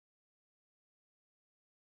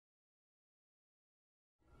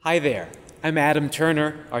Hi there, I'm Adam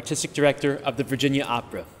Turner, Artistic Director of the Virginia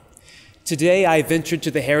Opera. Today I ventured to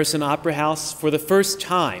the Harrison Opera House for the first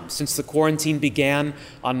time since the quarantine began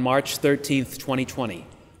on March 13th, 2020.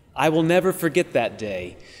 I will never forget that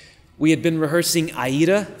day. We had been rehearsing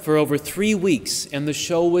Aida for over 3 weeks and the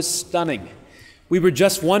show was stunning. We were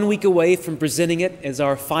just 1 week away from presenting it as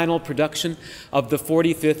our final production of the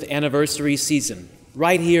 45th anniversary season,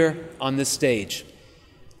 right here on this stage.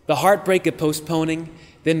 The heartbreak of postponing,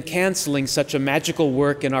 then canceling such a magical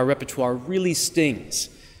work in our repertoire really stings.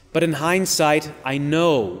 But in hindsight, I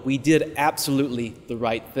know we did absolutely the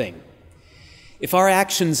right thing. If our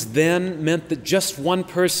actions then meant that just one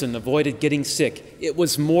person avoided getting sick, it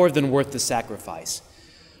was more than worth the sacrifice.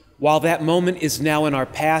 While that moment is now in our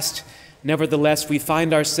past, nevertheless, we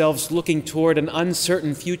find ourselves looking toward an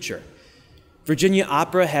uncertain future. Virginia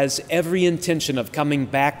Opera has every intention of coming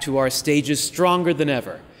back to our stages stronger than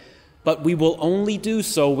ever, but we will only do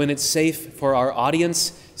so when it's safe for our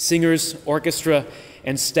audience, singers, orchestra,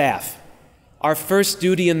 and staff. Our first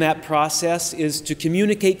duty in that process is to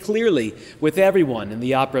communicate clearly with everyone in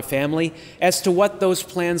the opera family as to what those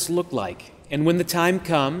plans look like. And when the time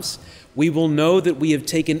comes, we will know that we have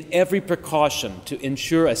taken every precaution to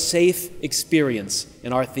ensure a safe experience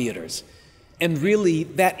in our theaters. And really,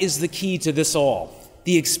 that is the key to this all,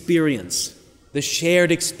 the experience, the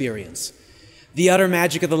shared experience, the utter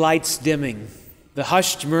magic of the lights dimming, the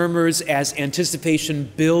hushed murmurs as anticipation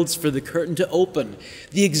builds for the curtain to open,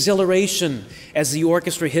 the exhilaration as the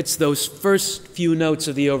orchestra hits those first few notes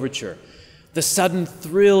of the overture, the sudden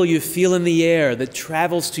thrill you feel in the air that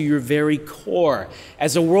travels to your very core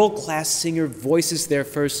as a world-class singer voices their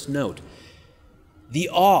first note, the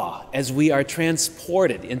awe as we are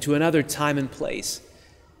transported into another time and place.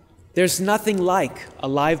 There's nothing like a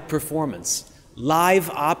live performance. Live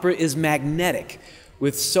opera is magnetic,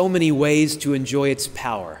 with so many ways to enjoy its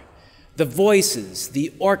power. The voices,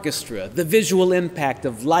 the orchestra, the visual impact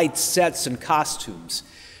of lights, sets, and costumes.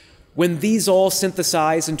 When these all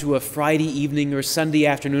synthesize into a Friday evening or Sunday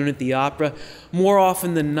afternoon at the opera, more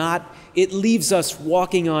often than not, it leaves us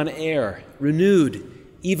walking on air, renewed,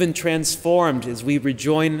 even transformed as we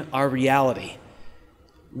rejoin our reality.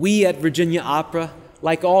 We at Virginia Opera,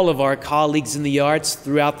 like all of our colleagues in the arts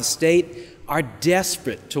throughout the state, are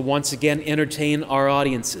desperate to once again entertain our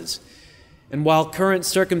audiences. And while current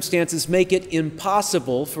circumstances make it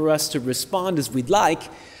impossible for us to respond as we'd like,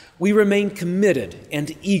 we remain committed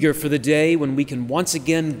and eager for the day when we can once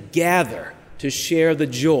again gather to share the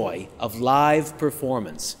joy of live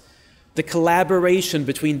performance. The collaboration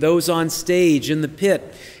between those on stage in the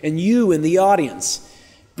pit and you in the audience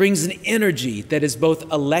brings an energy that is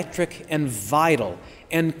both electric and vital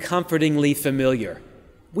and comfortingly familiar.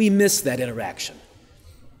 We miss that interaction.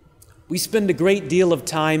 We spend a great deal of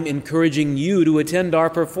time encouraging you to attend our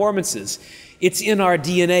performances. It's in our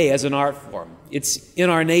DNA as an art form. It's in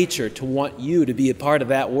our nature to want you to be a part of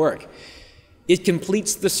that work. It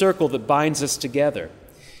completes the circle that binds us together.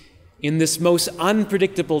 In this most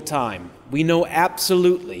unpredictable time, we know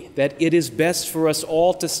absolutely that it is best for us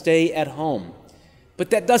all to stay at home.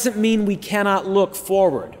 But that doesn't mean we cannot look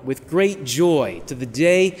forward with great joy to the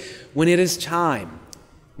day when it is time,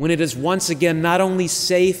 when it is once again not only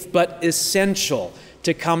safe but essential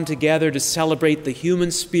to come together to celebrate the human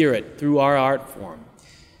spirit through our art form.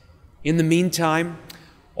 In the meantime,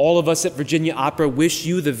 all of us at Virginia Opera wish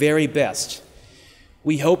you the very best.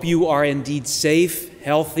 We hope you are indeed safe,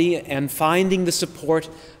 healthy, and finding the support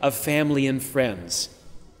of family and friends.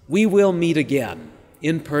 We will meet again,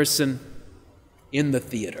 in person, in the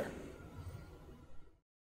theater.